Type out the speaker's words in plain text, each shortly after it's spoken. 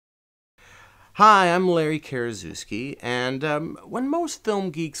Hi, I'm Larry Karaszewski, and when most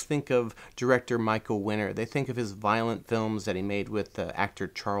film geeks think of director Michael Winner, they think of his violent films that he made with actor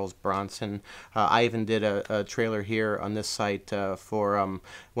Charles Bronson. I even did a trailer here on this site for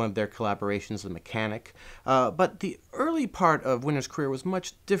one of their collaborations, The Mechanic. But the early part of Winner's career was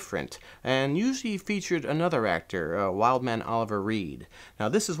much different, and usually featured another actor, Wildman Oliver Reed. Now,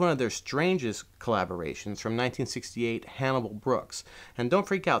 this is one of their strangest collaborations from 1968, Hannibal Brooks. And don't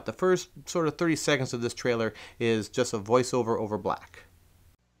freak out, the first sort of 30 seconds of this trailer is just a voiceover over black.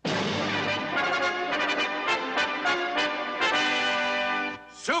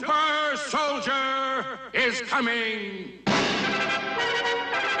 Super Soldier is coming!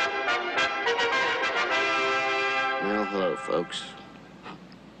 Well, hello, folks.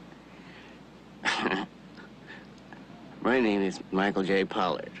 My name is Michael J.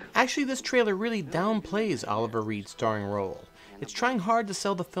 Pollard. Actually, this trailer really downplays Oliver Reed's starring role. It's trying hard to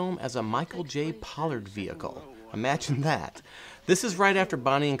sell the film as a Michael J. Pollard vehicle. Imagine that. This is right after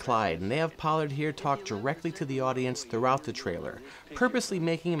Bonnie and Clyde, and they have Pollard here talk directly to the audience throughout the trailer, purposely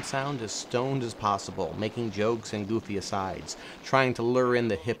making him sound as stoned as possible, making jokes and goofy asides, trying to lure in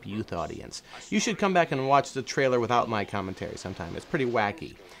the hip youth audience. You should come back and watch the trailer without my commentary sometime. It's pretty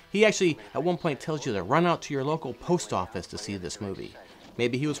wacky. He actually, at one point, tells you to run out to your local post office to see this movie.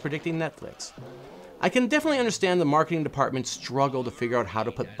 Maybe he was predicting Netflix. I can definitely understand the marketing department's struggle to figure out how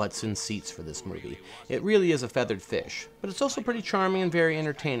to put butts in seats for this movie. It really is a feathered fish, but it's also pretty charming and very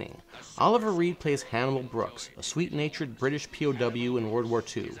entertaining. Oliver Reed plays Hannibal Brooks, a sweet-natured British POW in World War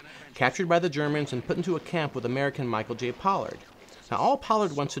II, captured by the Germans and put into a camp with American Michael J. Pollard. Now, all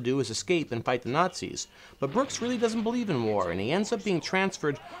Pollard wants to do is escape and fight the Nazis, but Brooks really doesn't believe in war, and he ends up being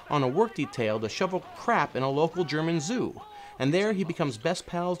transferred on a work detail to shovel crap in a local German zoo. And there he becomes best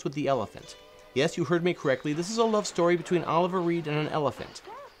pals with the elephant. Yes, you heard me correctly, this is a love story between Oliver Reed and an elephant.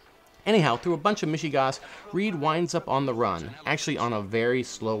 Anyhow, through a bunch of Michigas, Reed winds up on the run, actually on a very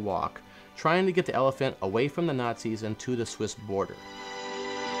slow walk, trying to get the elephant away from the Nazis and to the Swiss border.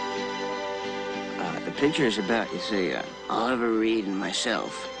 The picture is about, you see, Oliver Reed and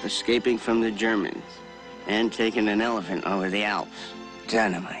myself escaping from the Germans and taking an elephant over the Alps.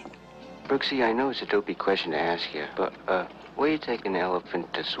 Dynamite. Brooksy, I know it's a dopey question to ask you, but where are you taking the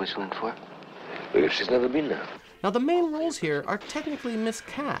elephant to Switzerland for? Because she's never been there. Now, the main roles here are technically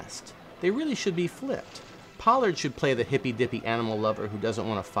miscast. They really should be flipped. Pollard should play the hippy-dippy animal lover who doesn't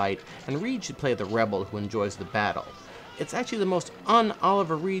want to fight, and Reed should play the rebel who enjoys the battle. It's actually the most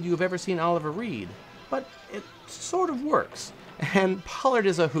un-Oliver Reed you've ever seen Oliver Reed, but it sort of works. And Pollard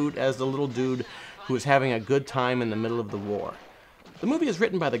is a hoot as the little dude who is having a good time in the middle of the war. The movie is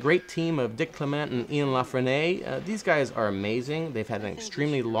written by the great team of Dick Clement and Ian LaFrenne. These guys are amazing. They've had an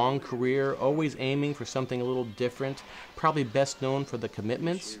extremely long career, always aiming for something a little different, probably best known for The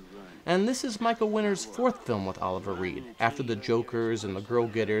Commitments. And this is Michael Winner's fourth film with Oliver Reed, after The Jokers and The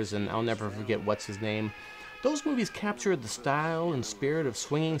Girl-Getters and I'll Never Forget What's His Name. Those movies captured the style and spirit of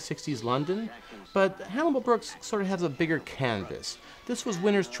swinging 60s London, but Hannibal Brooks sort of has a bigger canvas. This was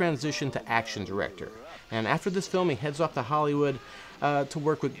Winner's transition to action director, and after this film he heads off to Hollywood to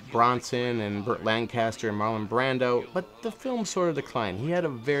work with Bronson and Burt Lancaster and Marlon Brando, but the film sort of declined. He had a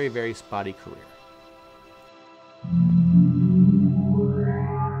very, very spotty career.